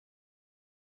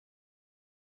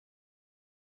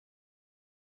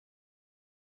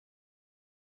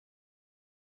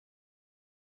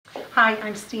Hi,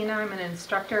 I'm Steena. I'm an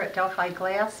instructor at Delphi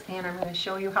Glass, and I'm going to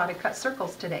show you how to cut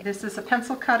circles today. This is a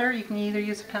pencil cutter. You can either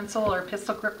use a pencil or a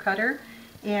pistol grip cutter,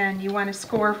 and you want to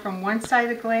score from one side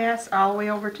of the glass all the way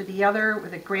over to the other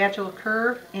with a gradual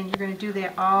curve, and you're going to do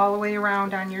that all the way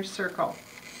around on your circle.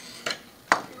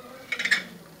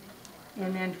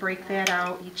 And then break that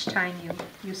out each time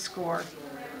you score.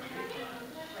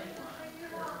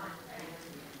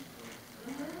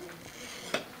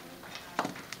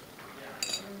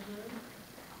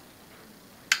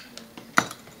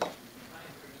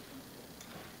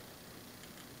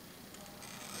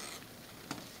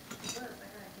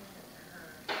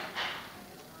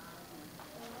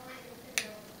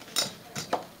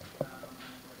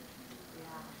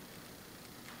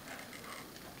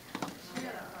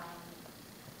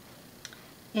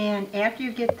 And after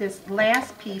you get this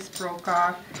last piece broke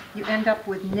off, you end up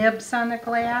with nibs on the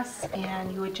glass,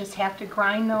 and you would just have to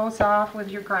grind those off with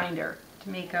your grinder to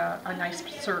make a nice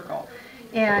circle.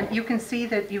 And you can see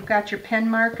that you've got your pen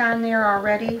mark on there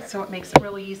already, so it makes it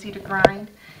really easy to grind.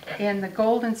 And the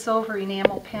gold and silver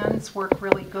enamel pens work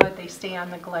really good. They stay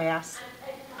on the glass.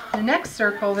 The next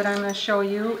circle that I'm going to show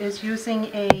you is using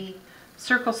a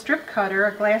circle strip cutter,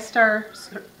 a Glastar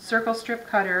Circle strip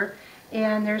cutter.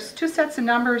 And there's two sets of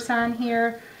numbers on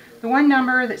here. The one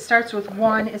number that starts with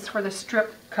 1 is for the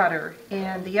strip cutter,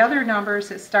 and the other numbers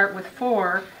that start with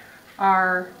 4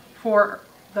 are for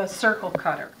the circle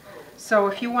cutter. So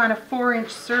if you want a 4-inch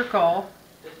circle,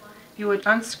 you would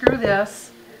unscrew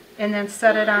this and then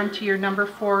set it onto your number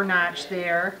 4 notch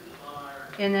there,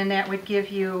 and then that would give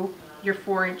you your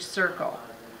 4-inch circle.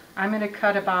 I'm going to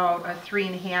cut about a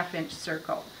 3.5-inch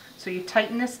circle. So you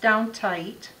tighten this down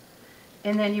tight,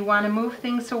 and then you want to move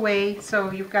things away so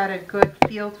you've got a good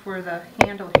feel for the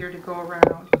handle here to go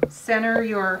around. Center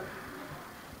your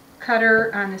cutter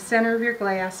on the center of your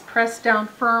glass, press down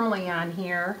firmly on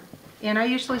here, and I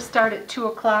usually start at 2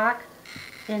 o'clock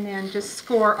and then just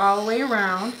score all the way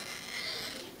around.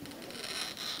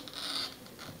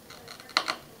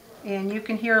 And you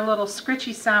can hear a little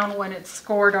scritchy sound when it's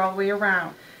scored all the way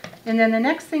around. And then the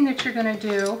next thing that you're going to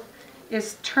do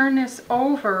is turn this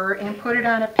over and put it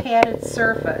on a padded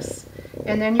surface.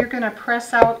 And then you're going to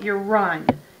press out your run.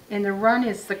 And the run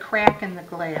is the crack in the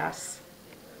glass.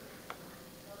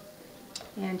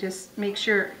 And just make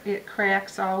sure it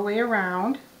cracks all the way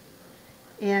around.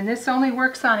 And this only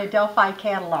works on a Delphi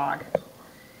catalog.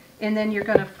 And then you're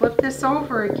going to flip this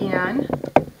over again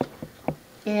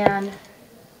and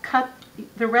cut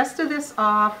the rest of this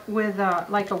off with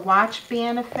like a watch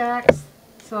band effect.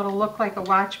 So it'll look like a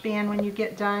watch band when you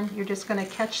get done. You're just going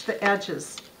to catch the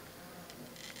edges.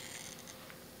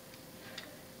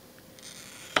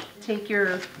 Take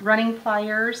your running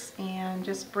pliers and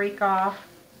just break off.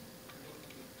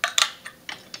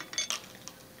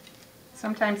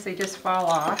 Sometimes they just fall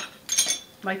off,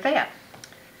 like that.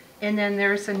 And then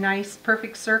there's a nice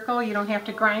perfect circle. You don't have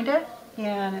to grind it,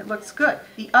 and it looks good.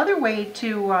 The other way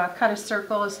to cut a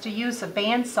circle is to use a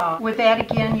bandsaw. With that,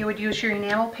 again, you would use your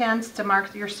enamel pens to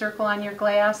mark your circle on your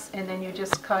glass, and then you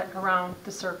just cut around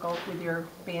the circle with your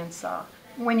bandsaw.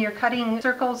 When you're cutting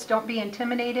circles, don't be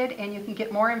intimidated, and you can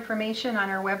get more information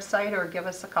on our website or give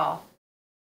us a call.